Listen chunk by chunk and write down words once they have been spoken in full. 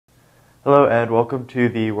Hello and welcome to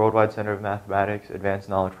the Worldwide Center of Mathematics Advanced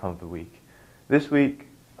Knowledge Problem of the Week. This week,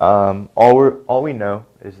 all we know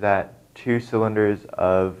is that two cylinders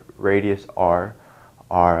of radius r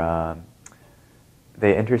are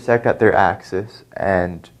they intersect at their axis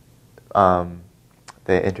and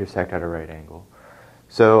they intersect at a right angle.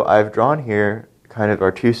 So I've drawn here kind of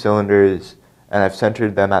our two cylinders and I've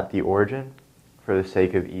centered them at the origin for the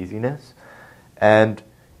sake of easiness. And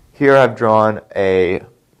here I've drawn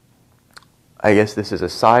I guess this is a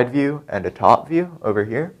side view and a top view over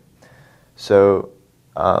here. So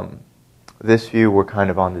this view we're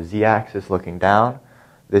kind of on the z-axis looking down.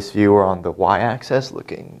 This view we're on the y-axis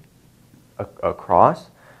looking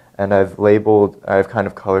across. And I've kind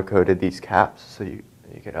of color-coded these caps so you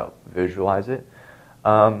can help visualize it.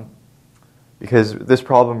 Because this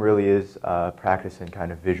problem really is practice in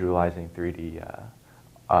kind of visualizing 3D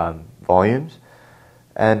volumes.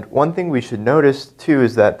 And one thing we should notice too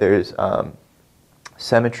is that there's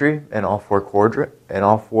symmetry in all four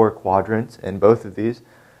quadrants in both of these.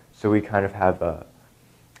 So we kind of have a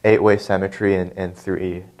 8-way symmetry in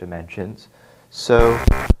 3 dimensions. So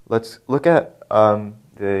let's look at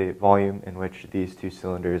the volume in which these two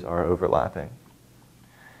cylinders are overlapping.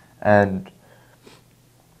 And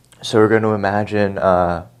so we're going to imagine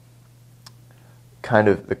kind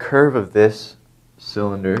of the curve of this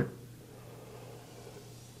cylinder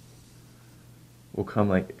will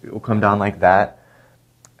come down like that.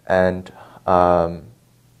 And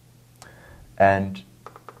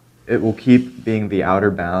it will keep being the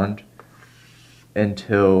outer bound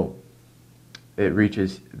until it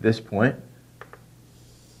reaches this point,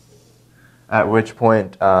 at which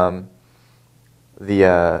point that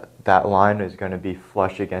line is going to be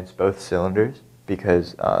flush against both cylinders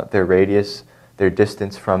because their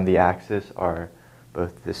distance from the axis are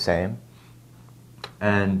both the same.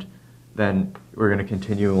 And then we're going to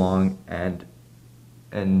continue along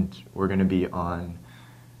and we're going to be on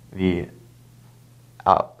the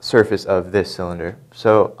surface of this cylinder.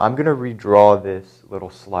 So I'm going to redraw this little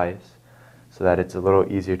slice so that it's a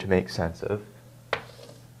little easier to make sense of.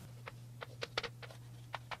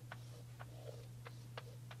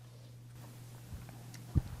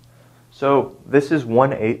 So this is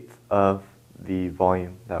 1/8 of the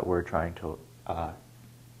volume that we're trying to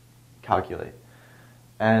calculate.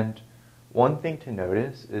 And one thing to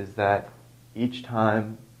notice is that each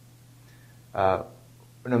time, no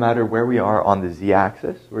matter where we are on the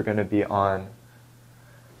z-axis, we're going to be on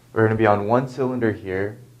one cylinder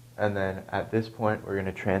here, and then at this point we're going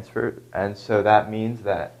to transfer, and so that means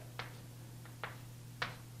that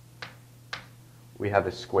we have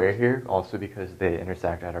a square here, also because they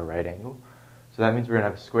intersect at a right angle. So that means we're going to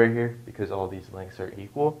have a square here because all these lengths are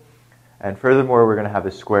equal, and furthermore we're going to have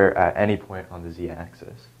a square at any point on the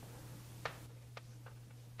z-axis.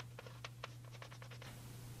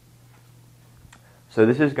 So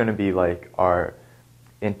this is going to be like our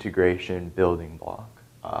integration building block,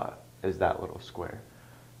 is that little square.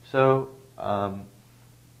 So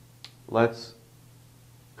let's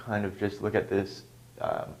kind of just look at this in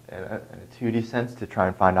a 2D sense to try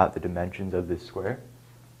and find out the dimensions of this square.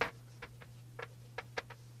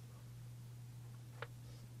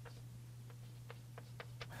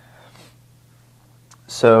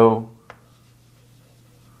 So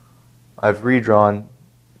I've redrawn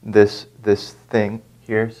this thing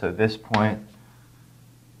here. So this point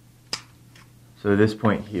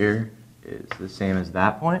here is the same as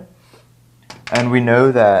that point. And we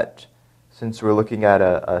know that since we're looking at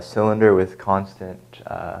a cylinder with constant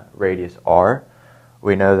radius r,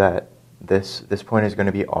 we know that this point is going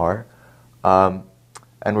to be r. And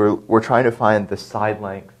we're trying to find the side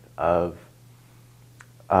length of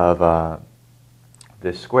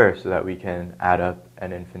this square so that we can add up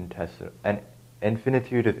an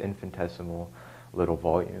infinitude of infinitesimal little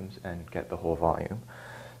volumes and get the whole volume.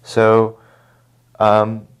 So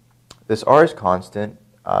this r is constant.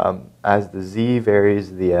 As the z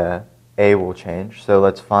varies, the a will change. So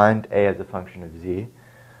let's find a as a function of z.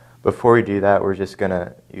 Before we do that, we're just going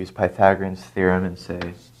to use Pythagorean's theorem and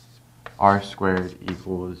say r squared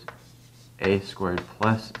equals a squared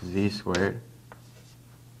plus z squared.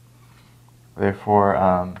 Therefore,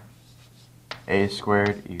 a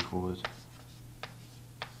squared equals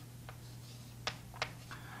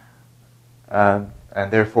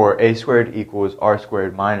and therefore a squared equals r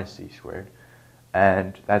squared minus c squared.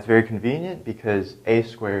 And that's very convenient because a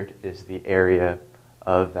squared is the area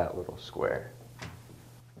of that little square.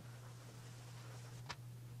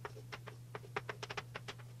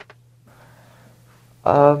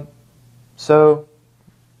 So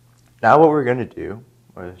now what we're going to do,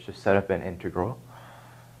 let's just set up an integral.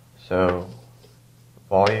 So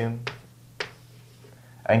volume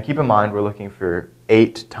And keep in mind, we're looking for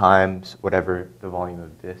 8 times whatever the volume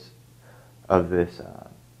of this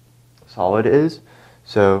solid is.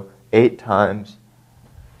 So 8 times,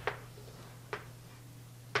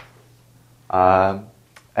 and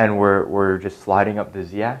we're just sliding up the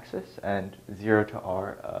z-axis, and 0 to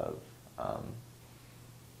r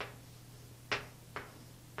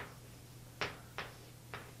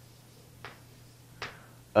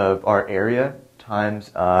of our area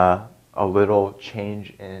times a little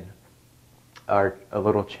change in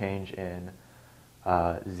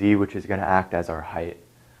z, which is going to act as our height.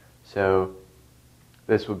 So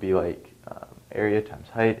this would be like area times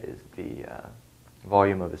height is the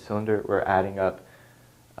volume of a cylinder. We're adding up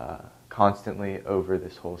constantly over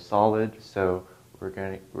this whole solid. So we're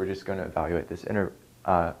just going to evaluate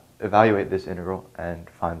this integral and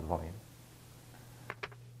find the volume.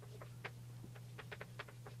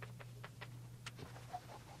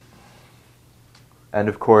 And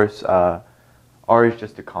of course, r is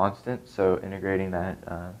just a constant, so integrating that,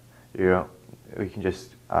 we can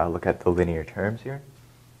just look at the linear terms here.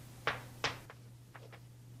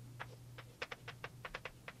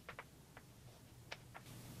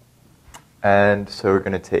 And so we're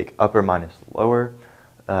going to take upper minus lower,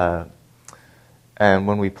 and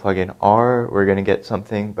when we plug in r, we're going to get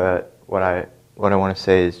something. But what I want to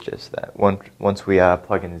say is just that once we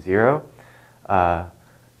plug in 0.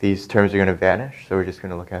 These terms are going to vanish, so we're just going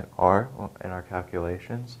to look at r in our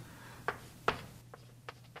calculations.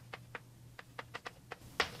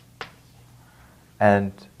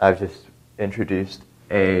 And I've just introduced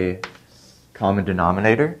a common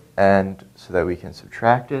denominator, and so that we can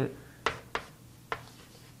subtract it.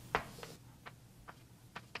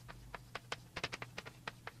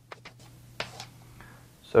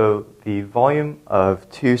 So the volume of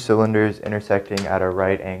 2 cylinders intersecting at a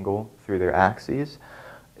right angle through their axes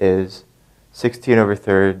is 16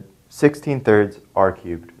 thirds r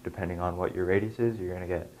cubed. Depending on what your radius is, you're going to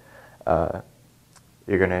get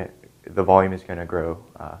the volume is going to grow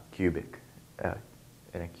cubic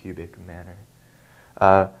in a cubic manner.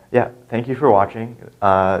 Yeah, thank you for watching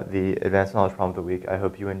the Advanced Knowledge Problem of the Week. I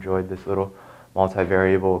hope you enjoyed this little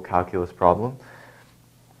multivariable calculus problem.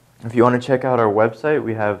 If you want to check out our website,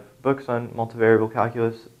 we have books on multivariable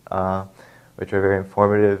calculus, which are very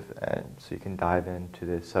informative, and so you can dive into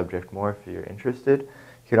this subject more if you're interested.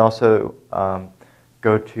 You can also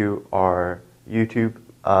go to our YouTube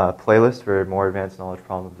playlist for more Advanced Knowledge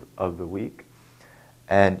Problems of the Week,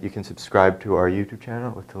 and you can subscribe to our YouTube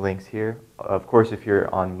channel with the links here. Of course, if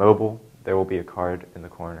you're on mobile, there will be a card in the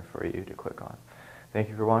corner for you to click on. Thank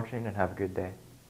you for watching, and have a good day.